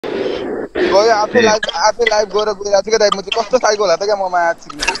गयो आफै लाइभ गएर गइरहेको छु क्या दाइ म चाहिँ कस्तो साइको होला त क्या ममा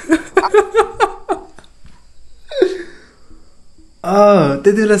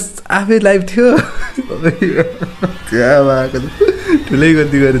त्यति बेला आफै लाइभ थियो ठुलै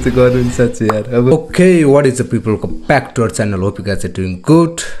गल्ती गरेर चाहिँ गर्नुहुन्छ साँच्चै यार अब okay what is the पिपलको back to our channel hope you guys are doing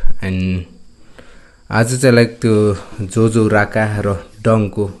good and आज चाहिँ लाइक त्यो जोजो राका र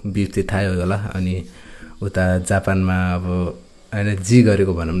डङको बिफ चाहिँ थाहा होला अनि उता जापानमा अब होइन जी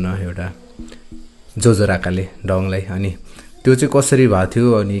गरेको भनौँ न एउटा जोजो राकाले डङलाई अनि त्यो चाहिँ कसरी भएको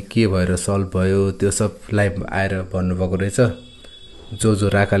थियो अनि के भएर सल्भ भयो त्यो सब लाइभ आएर भन्नुभएको रहेछ जोजो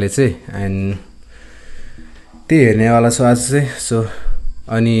राकाले चाहिँ एन्ड त्यही हेर्नेवाला छ आज चाहिँ सो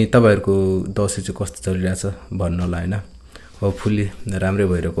अनि तपाईँहरूको दसैँ चाहिँ कस्तो चलिरहेछ भन्नु होला होइन होपफुल्ली राम्रै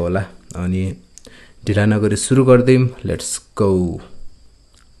भइरहेको होला अनि ढिला नगरी सुरु गर्दैम लेट्स गो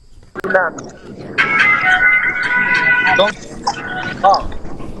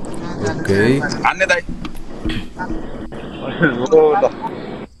ओके हान्ने दाइ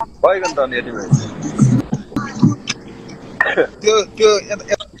त्यो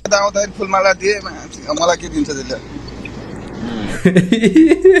यता आउँदाखेरि फुलमाला दिए मलाई के दिन्छ त्यसले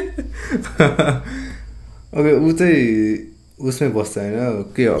ओके ऊ चाहिँ उसमै बस्छ होइन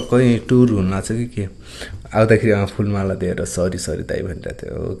के कहीँ टुर हुन लाग्छ कि के आउँदाखेरि फुलमाला दिएर सरी सरी दाइ भनिरहेको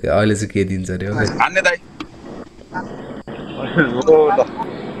थियो ओके अहिले चाहिँ के दिन्छ अरे ओके हान्ने दाइ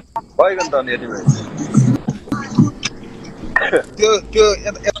त्यो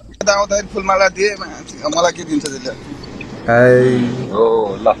यता आउँदाखेरि फुलमाला दिए मलाई के दिन्छ त्यसले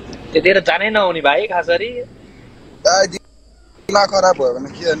त्यतिखेर जानै नहुने भाइ खास गरी दिमाग खराब भयो भने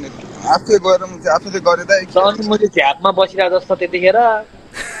के गर्ने आफै गएर आफैले गरे त म चाहिँ झ्यापमा बसिरहेको जस्तो त्यतिखेर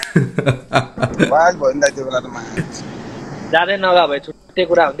भयो नि त्यो बेला त जाँदै नगा भए छुट्टै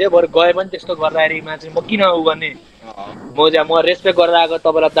कुरा हुन्थ्यो बरु गए पनि त्यस्तो गर्दाखेरिमा चाहिँ म किन उ गर्ने म रेस्पेक्ट गरेर आएको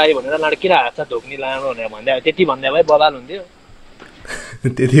तपाईँलाई दाइ भनेर लाँड किन हात छ ढोक्नी लानु भनेर भन्दा त्यति भन्दा भए बवाल हुन्थ्यो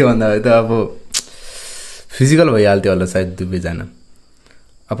त्यति भन्दा भए त अब फिजिकल भइहाल्थ्यो होला सायद दुवैजना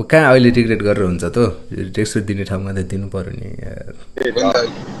अब कहाँ अहिले रिग्रेट गरेर हुन्छ त रेस्पेक्ट दिने ठाउँमा त दिनु पर्यो नि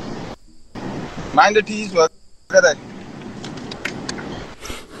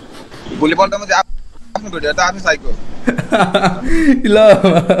भोलिपल्टमा चाहिँ आफ्नो भिडियो त आफै साइको ल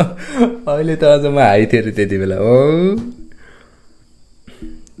अहिले त अझ म हाई थियो अरे त्यति बेला ओ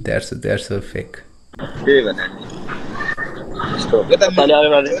द्याट्स सो फेक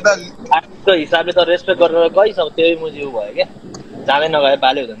हिसाबले त रेस्पेक्ट गरेर गइसक्यो त्यही मुजी भयो क्या जाँदै नगए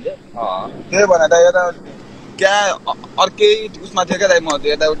बाले हुँदैन त्यही भने त यता क्या अर्कै उसमा थियो क्या दाइ म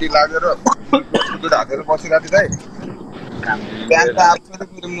यताउति लागेर हातेर बसिरहेको थिएँ दाइ त्यहाँ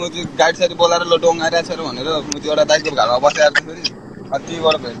त म चाहिँ गाडी साडी बोलाएर ल डोङ आइरहेको छ भनेर म चाहिँ एउटा दाइको घरमा बसिरहेको फेरि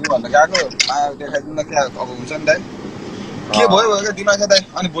त्यहीबाट भेट्नु भनेर गएको माया देखाइदिनु न क्या अब हुन्छ नि दाइ के भयो क्या दिमाग छ दाइ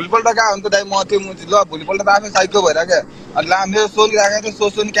अनि भोलिपल्ट कहाँ हुन्छ दाइ म त्यो ल भोलिपल्ट त आफै साइको भएर क्या अनि ला मेरो सोनी राखेको थियो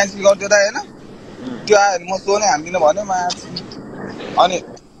सो नि क्यान्सल गरिदियो दाइ होइन त्यो आयो भने म सो नै हान्दिनँ भन्यो माया अनि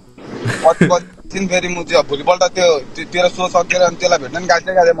पछि फेरि म चाहिँ भोलिपल्ट त्यो तेरो सो सकेर अनि त्यसलाई भेट्न नि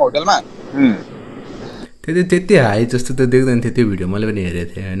गाडी गएको म होटलमा त्यति हाई जस्तो त देख्दैन थियो त्यो भिडियो मैले पनि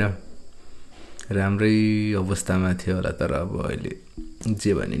हेरेको थिएँ होइन राम्रै अवस्थामा थियो होला तर अब अहिले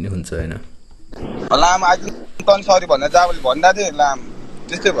जे भने नि हुन्छ होइन लाम आज पनि सरी भनेर जा भन्दा थिएँ लाम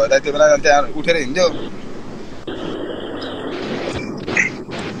त्यस्तै भएर त्यो बेला त्यहाँ उठेर हिँड्थ्यो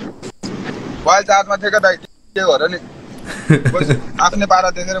मोबाइल चार्जमा थियो क्या दाइ के गरेर नि आफ्नै पारा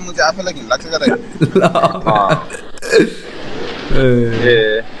देखेर म चाहिँ आफैलाई घिन लाग्छ क्या दाइ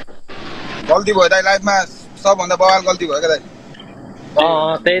गल्ती भयो दाइ लाइफमा सबभन्दा बवाल गल्ती भयो क्या दाइ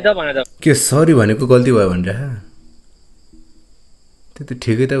त्यही त भने त के सरी भनेको गल्ती भयो भनेर त्यो त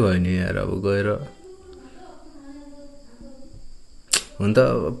ठिकै त भयो नि यार अब गएर हुन त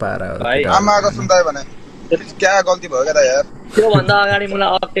पारा आमाको सुन्दै भने क्या गल्ती भयो क्या दाइ यार त्योभन्दा अगाडि मलाई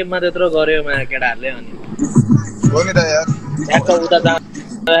अक्टेपमा त्यत्रो गर्यो माया केटाहरूले अनि हो नि दाइ यार ठ्याक्क उता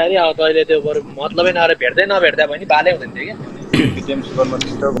जाँदाखेरि अब तैँले त्यो बरु मतलबै नगरेर भेट्दै नभेट्दा भयो नि बाले हुँदैन थियो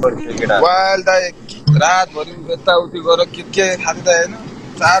क्या वाल दाइ रातभरि यताउति गरेर के खाँदै दाइ होइन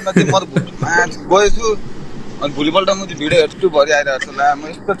चारमा चाहिँ म गएछु अनि भोलिपल्ट म चाहिँ भिडियो हेर्छु भरि आइरहेको छु ला म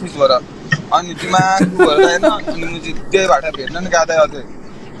यस्तो ठिस भएर अनि दिमाग भएर होइन अनि म चाहिँ त्यही बाटो भेट्न नि गएको अझै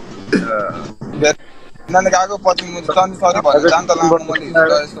भेट्न गएको पछि म चाहिँ सरी भनेर जान त लामो मैले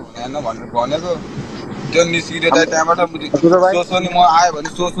यस्तो भनेर भनेको त्यो निस्किँदै दाइ त्यहाँबाट सोसो नि म आयो भने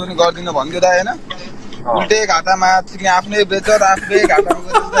सोसो नि गरिदिनु भनिदियो दाइ होइन उल्टै घाटामा चिक्ने आफ्नै बेचर आफ्नै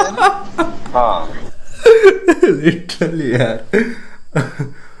घाटामा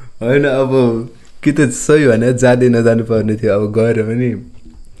होइन अब कि त सही भने जाँदै नजानु पर्ने थियो अब गएर पनि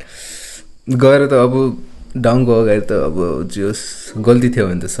गएर त अब डाउनको अगाडि त अब जोस् गल्ती थियो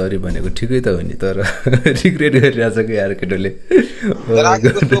भने त सरी भनेको ठिकै त हो नि तर रिग्रेट गरिरहेछ कि यार केटोले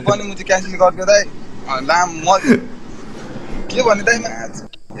राखेको सो पनि म चाहिँ क्यान्सल गरिदियो दाइ म के भन्ने दाइ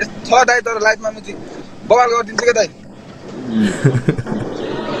छ दाइ तर लाइफमा म चाहिँ बवाल गरिदिन्छु क्या दाइ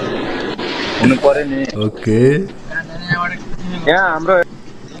हुनु पर्यो नि ओके यहाँ हाम्रो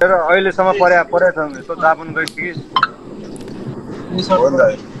अहिलेसम्म परेछ यसो जापान गइसकिस्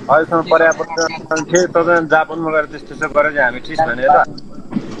अहिलेसम्म पर्याप्त थिए तपाईँ जापानमा गएर त्यस्तो गरेर चाहिँ हामी ठिस भने त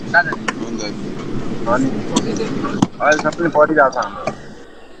अनि अहिलेसम्म पनि परिरहेको छ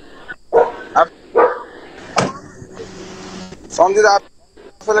हाम्रो सम्झिँदा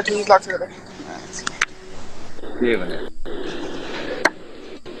आफूलाई ठिक लाग्छ के भने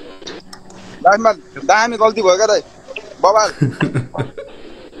लाइफमा दामी गल्ती भयो क्या दाइ बबाल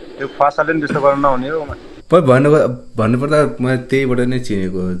त्यो फर्स्ट सालले पनि त्यस्तो गर्नु नहुने हो भन्नुपर्दा मैले त्यहीबाट नै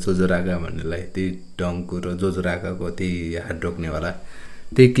चिनेको जोजो राका भन्नेलाई त्यही डङको र जोजो राकाको त्यही हात रोक्नेवाला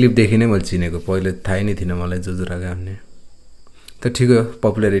त्यही क्लिपदेखि नै मैले चिनेको पहिले थाहै नै थिएन मलाई जोजो राका भन्ने त ठिक हो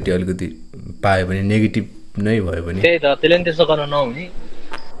पपुलारिटी अलिकति पायो भने नेगेटिभ नै भयो भने त्यही त त्यसले पनि त्यस्तो गर्न नहुने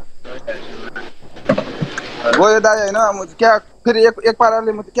गयो दाइ होइन म क्या फेरि एक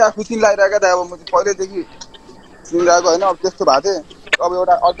पाराले म क्या खुसी लागिरहेको दाइ अब म पहिल्यैदेखि सुनिरहेको होइन अब त्यस्तो भएको थिएँ अब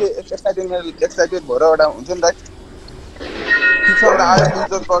एउटा अर्कै एक्साइटेड भएर एउटा हुन्छ नि दाइ ठिक छ एउटा आयो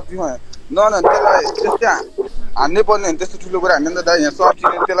इन्जोय गरिदिउँ न त्यसलाई त्यस्तै हान्नै पर्ने होइन त्यस्तो ठुलो कुरा हान्ने नि त दाइ यहाँ सब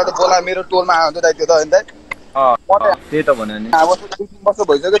चिने त्यसलाई त बोला मेरो टोलमा आयो दाइ त्यो त होइन दाइ त्यही त भन्यो नि अब 2-3 वर्ष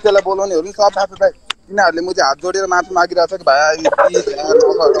भइसक्यो त्यसलाई बोलाउनेहरू पनि सब थाहा छ दाइ तिनीहरूले म चाहिँ हात जोडेर माफी मागिरहेको छ कि भाइ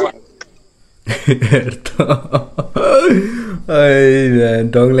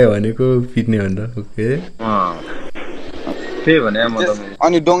डङले भनेको पिट्ने भनेर ओके त्यही भने म त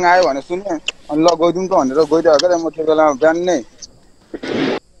अनि डोङ आयो भने सुन्ने अनि ल गइदिउँ त भनेर गइदियो क्या म त्यो बेलामा बिहान नै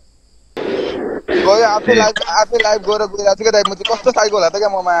गयो आफै लाइभ गएर गइरहेको थियो क्या दाइ म चाहिँ कस्तो साइको होला त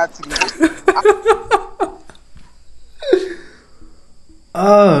क्या ममा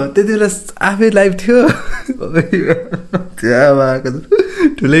त्यति बेला आफै लाइभ थियो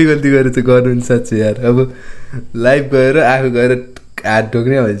ठुलै गल्ती गरेर चाहिँ गर्नु नि साँच्चै यार अब लाइभ गएर आफै गएर हात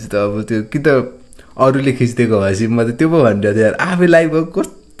ढोक्ने भनेपछि त अब त्यो कि त अरूले खिचिदिएको भएपछि म त त्यो पो भनिरहेको थिएँ यार आफै लाइभ गएको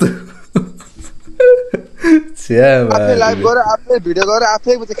कस्तो आफै लाइभ गरेर आफै भिडियो गरेर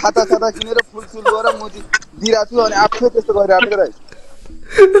आफै खाता किनेर फुल गरेर म चाहिँ दिइरहेको छु अनि आफै त्यस्तो गरिरहेको थियो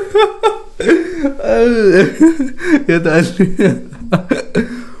यो त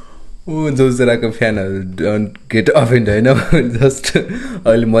जोजो राकाको फ्यानहरू डोन्ट गेट अफेन्ड होइन जस्ट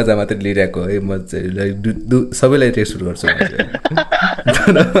अहिले मजा मात्रै लिइरहेको है म चाहिँ लाइक सबैलाई रेस्पेक्ट गर्छु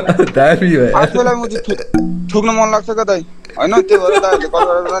दामी भयो आफैलाई म चाहिँ ठोक्न मन लाग्छ क्या दाइ होइन त्यो भएर दाइहरूले कल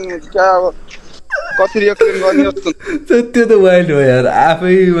गरेर नि क्या अब कसरी एक्सप्लेन गर्ने जस्तो त्यो त वाइल्ड हो यार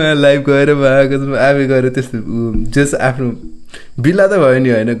आफैमा लाइभ गएर आफै गएर त्यस्तो जस आफ्नो बिल्ला त भयो नि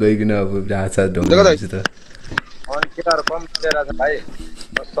होइन गइकन अब हातसाथ ढोक्छ त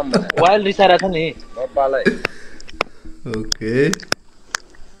वाइल्ड रिसाएर छ नि ओके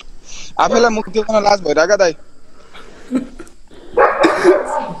आफैलाई मुक्ति गर्न लाज भइरहेको दाइ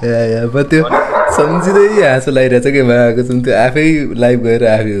त्यो सम्झिँदै हाँसो लागिरहेछ कि भएको छौँ त्यो आफै लाइभ गएर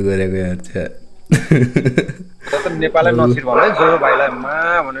आफै गरेको यार नेपाललाई नसिर भन्दै जोजो भाइलाई मा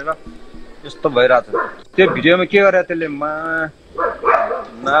भनेर यस्तो भइरहेछ त्यो भिडियोमा के गरे त्यसले मा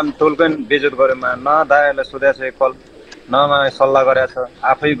नाम टोलकै बेइज्जत गर्यो मा न दाइहरूलाई सोधेको छ एकपल न सल्लाह गरेको छ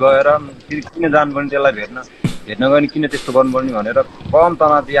आफै गएर किन जानुपर्ने त्यसलाई भेट्न गयो भने किन त्यस्तो गर्नुपर्ने भनेर कम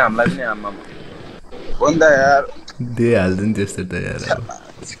तना दिए हामीलाई पनि आमा हो नि त यार दिइहाल्छ नि त्यस्तो त यार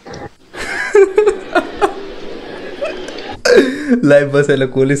लाइभ बसेर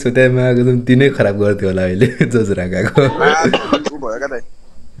कसले सोध्यामा आएको दिनै खराब गर्थ्यो होला अहिले जोजो राकाको भयो क्या दाइ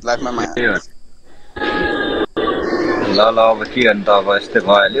लाइफमा माया ल अब के गर्नु त अब यस्तै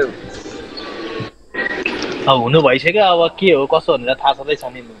भइहाल्यो अब हुनु भइसक्यो अब के हो कसो भनेर थाहा छँदैछ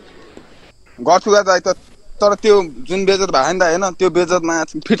नि गर्छु क्या दाइ तर त्यो जुन बेजत भयो नि त होइन त्यो बेजतमा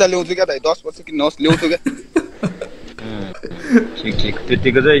फिर्ता ल्याउँछु क्या दाइ 10 वर्ष किन नहोस् ल्याउँछु क्या ठिक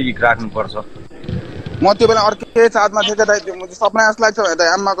त्यतिको चाहिँ राख्नुपर्छ म त्यो बेला अर्कै चार्जमा थिएँ क्या दाइ त्यो म सपना जस्तो लाग्छ भने दाइ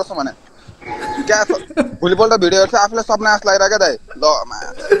आम्मा कसो भने क्या भोलिपल्ट भिडियो हेर्छु आफूलाई सपना जस्तो लागिरहेको दाइ ल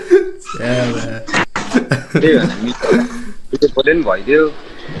भइदियो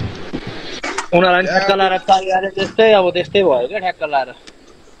उनीहरूलाई ठ्याक्क लाएर चाहिएर त्यस्तै अब त्यस्तै भयो क्या ठ्याक्क लाएर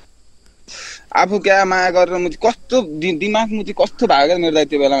आफू क्या माया गरेर म कस्तो दिमाग म चाहिँ कस्तो भयो क्या मेरो दाइ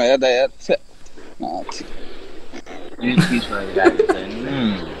त्यो बेलामा हेर दाइ यार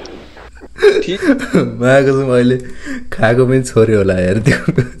मायाको चाहिँ अहिले खाएको पनि छोड्यो होला हेर त्यो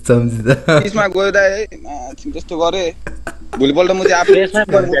सम्झिँदा त्यसमा गयो दाइ है त्यस्तो गरेँ भोलिपल्ट म चाहिँ आफू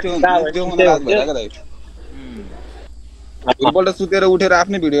भोलिपल्ट सुतेर उठेर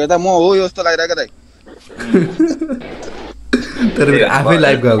आफ्नै भिडियो हेर्दा म हो जस्तो लागिरहेको दाइ तर आफै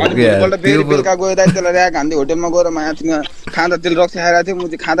लाइभ गएको अनि के यार भोलिपल्ट फेरि बेलुका गयो दाइ त्यसलाई ऱ्याक हान्दै होटेलमा गएर माथिमा खाँदा त्यसले रक्सी खाइरहेको थियो म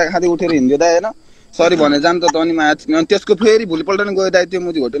चाहिँ खाँदा खाँदै उठेर हिँड्यो दाइ होइन सरी भने जानु त अनि माथि अनि त्यसको फेरि भोलिपल्ट नै गयो दाइ त्यो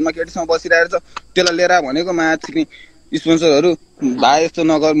मुजी होटेलमा केटीसँग बसिरहेको छ त्यसलाई लिएर भनेको माथि स्पोन्सरहरू भाइ यस्तो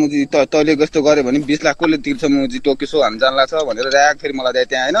नगर मुजी तैँले यस्तो गऱ्यो भने 20 लाख कसले तिर्छ मुजी टोकियो सो हान्न जान्ला छ भनेर ऱ्याक फेरि मलाई दाइ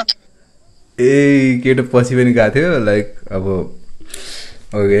त्यहाँ होइन ए केटो पछि पनि गएको थियो लाइक अब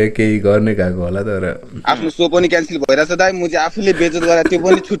ओके केही गर्ने गएको होला तर आफ्नो सो पनि क्यान्सल भइरहेछ दाइ मुजी आफूले बेइज्जत गरे त्यो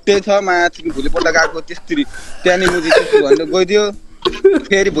पनि छुट्टै छ माथि भोलिपल्ट गएको त्यसरी त्यहाँनिर मुजी त्यस्तो भनेर गइदियो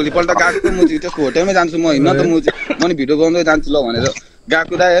फेरि भोलिपल्ट गएको मुजी त्यसको होटेलमै जान्छु म हिँड्न त मुजी म नि भिडियो बनाउँदै जान्छु ल भनेर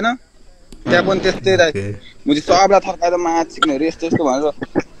गएको दाइ होइन त्यहाँ पनि त्यस्तै दाइ मुजी सबलाई थर्काएर माछिकहरू यस्तो यस्तो भनेर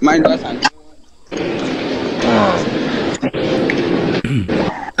माइन्ड वास हान्छु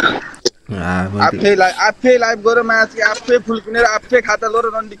आफै लाइभ गरेर माछी आफै फुल किनेर आफै खाता लोर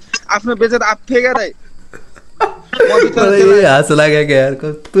रन्डी आफ्नो बेचेर आफै क्या दाइ हाँस लाग्यो क्या यार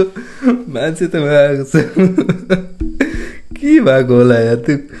कस्तो मान्छे त भएको छ के भएको होला यार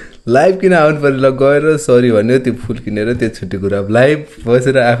त्यो लाइभ किन आउनु पर्यो ल गएर सरी भन्यो त्यो फुल किनेर त्यो छुट्टी कुरा लाइभ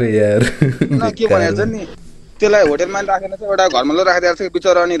बसेर आफै यार के भनेको छ नि त्यसलाई होटेलमा राखेन छ एउटा घरमा लो राखिदिएको छ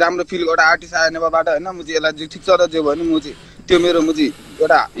बिचरा अनि राम्रो फिल एउटा आर्टिस्ट आयो नेपालबाट होइन मुजी यसलाई ठिक छ र जे भन्यो मुजी त्यो मेरो मुजी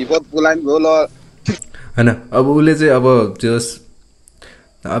एउटा हिपहपको लाइन भयो ल होइन अब उसले चाहिँ अब जस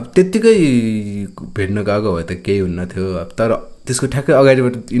अब त्यत्तिकै भेट्न गएको भए त केही हुन्न थियो अब तर त्यसको ठ्याक्कै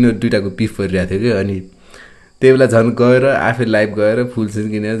अगाडिबाट यिनीहरू दुइटाको पिफ परिरहेको थियो कि अनि त्यही बेला झन् गएर आफै लाइभ गएर फुल सिन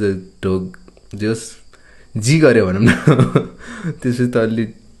किनेर ढोक जस जी गऱ्यो भनौँ न त्यसपछि त अलि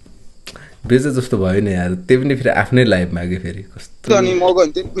बेजो जस्तो भयो नि यार त्यही पनि फेरि आफ्नै लाइभ माग्यो फेरि कस्तो अनि म गयो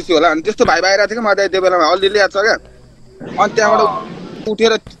भने त्यही खुसी होला अनि त्यस्तो भाइ बाहिर थियो कि मलाई त्यो बेलामा अलिअलि याद छ क्या अनि त्यहाँबाट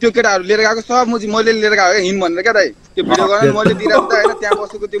उठेर त्यो केटाहरू लिएर गएको सब मुजी मैले लिएर गएको हिँड भनेर क्या दाइ त्यो भिडियो गरेर मैले दिइरहेको त होइन त्यहाँ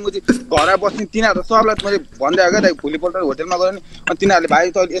बसेको त्यो मुजी घर बस्ने तिनीहरू सबलाई मैले भन्दै आएको क्या दाइ भोलिपल्ट होटेलमा गयो नि अनि तिनीहरूले भाइ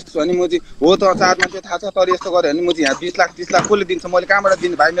त यस्तो भने मुजी हो त 4 मान्छे थाहा छ तर यस्तो गऱ्यो भने मुजी यहाँ 20 लाख 30 लाख कसले दिन्छ मैले कहाँबाट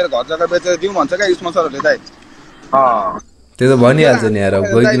दिनु भाइ मेरो घर जग्गा बेचेर दिउँ भन्छ क्या स्पोन्सरहरूले दाइ त्यो त भनिहाल्छ नि यार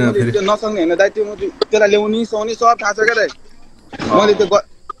गइकिन फेरि त्यो नसक्ने होइन दाइ त्यो मुजी त्यसलाई ल्याउनी सुहाउने सब थाहा छ क्या दाइ मैले त्यो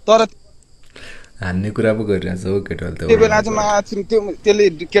तर हान्ने कुरा पो गरिरहेको छ हो केटाहरूले त्यो बेला चाहिँ माथि त्यो त्यसले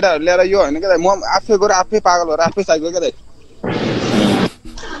केटाहरू ल्याएर यो होइन क्या दाइ म आफै गएर आफै पागल भएर आफै साइको क्या दाइ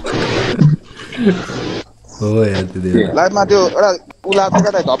हो यार त्यो लाइफमा त्यो एउटा उ लाग्छ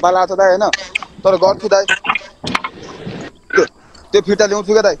क्या दाइ धब्बा लाग्छ दाइ होइन तर गर्छु दाइ त्यो फिर्ता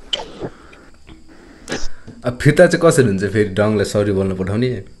ल्याउँछु क्या दाइ अब फिर्ता चाहिँ कसरी हुन्छ फेरि डङलाई सरी बोल्न पठाउने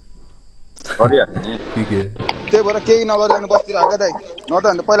त्यही भएर केही नगरिरहनु बस्दिरहेको क्या दाइ न त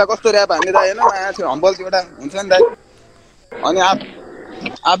भने पहिला कस्तो ऱ्याप हान्ने दाइ होइन मान्छे हम्बल एउटा हुन्छ नि दाइ अनि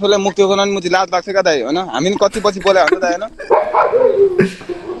आफूलाई मुक्ति गर्न पनि मुझी लाज लाग्छ क्या दाइ होइन हामी पनि कति पछि बोल्यो हुन्छ दाइ होइन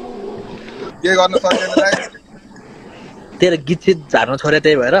के गर्न सक्दैन दाइ तेरो गीत चाहिँ झार्न छोड्यो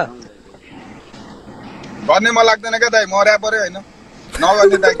त्यही भएर गर्ने मन लाग्दैन क्या दाइ म ऱ्यापरै होइन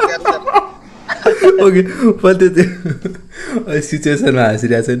नगर्ने दाइ ओके मैले त्यो सिचुएसनमा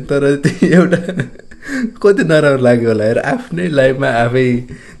हाँसिरहेको छ नि तर त्यो एउटा कति नराम्रो लाग्यो होला यार आफ्नै लाइफमा आफै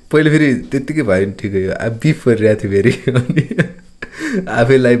पहिले फेरि त्यत्तिकै भयो नि ठिकै हो अब बिफ परिरहेको थियो फेरि अनि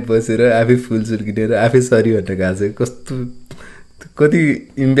आफै लाइफ बसेर आफै फुलसुल किनेर आफै सरी भनेर गएको छ कस्तो कति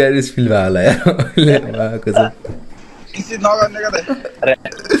इम्ब्यारेस फिल भयो होला यार अहिले भएको छ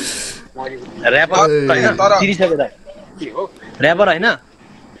ऱ्यापर होइन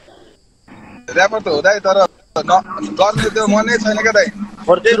ऱ्यापर त हो दाइ तर गर्ने त्यो मनै छैन क्या दाइ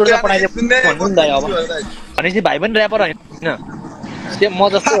भनेपछि भाइ पनि ऱ्यापर होइन सेम म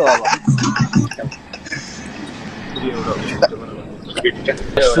जस्तै हो अब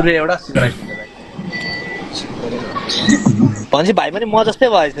सूर्य एउटा भनेपछि भाइ पनि म जस्तै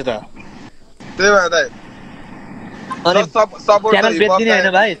भएछ त त्यही भएर दाइ अनि च्यानल बेच्दिने होइन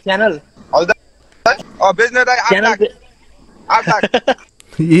भाइ च्यानल बेच्ने दाइ 8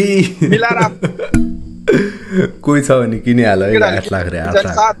 लाख कोही छ भने किनिहाल है 8 लाख रे 8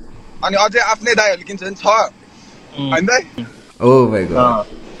 लाख अनि अझै आफ्नै दाइहरूले किन्छ भने 6 हैन दाइ ओ माय गॉड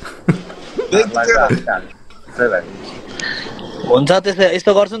हुन्छ त्यसै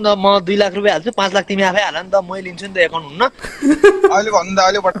यस्तो गर्छु नि त म 2 लाख रुपैयाँ हाल्छु 5 लाख तिमी आफै हाल नि त म लिन्छु नि त एकाउन्ट हुन्न अहिले भन्नु त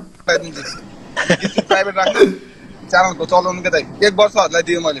अहिले पठाइदिन्छु प्राइभेट राख्नु च्यानलको चलाउनु के दाइ 1 वर्षहरूलाई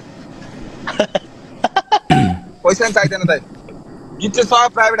दिएँ मैले पैसा पनि चाहिँदैन दाइ गीत चाहिँ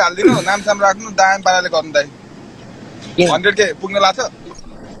सब प्राइभेट हालिदिनु नाम साम राख्नु दाम पाराले गर्नु दाइ 100K पुग्न लाग्छ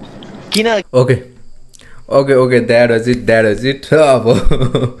किन okay okay okay that was it अब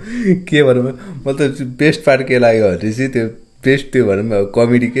के भनौँ म त बेस्ट पार्ट के लाग्यो भनेपछि त्यो बेस्ट त्यो भनौँ अब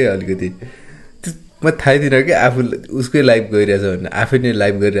कमेडी के अलिकति म थाहै थिइनँ कि आफू उसकै लाइभ गइरहेछ भने आफै नै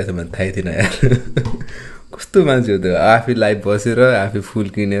लाइभ गरिरहेछ भने थाहै थिइनँ यार कस्तो मान्छे हो त आफै लाइभ बसेर आफै फुल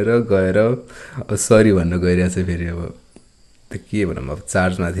किनेर गएर सरी भन्न गइरहेछ फेरि अब त के भनौँ अब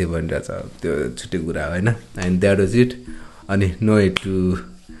चार्जमा थिएँ भनिरहेछ त्यो छुट्टै कुरा हो होइन एन्ड द्याट वाज इट अनि नो हिट टु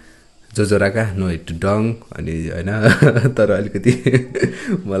जोजो राका नो हिट टु डङ अनि होइन तर अलिकति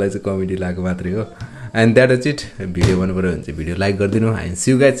मलाई चाहिँ कमेडी लागेको मात्रै हो and that was it video मन पऱ्यो भने चाहिँ भिडियो लाइक गरिदिनु and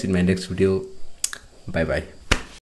C you guys in my next video by by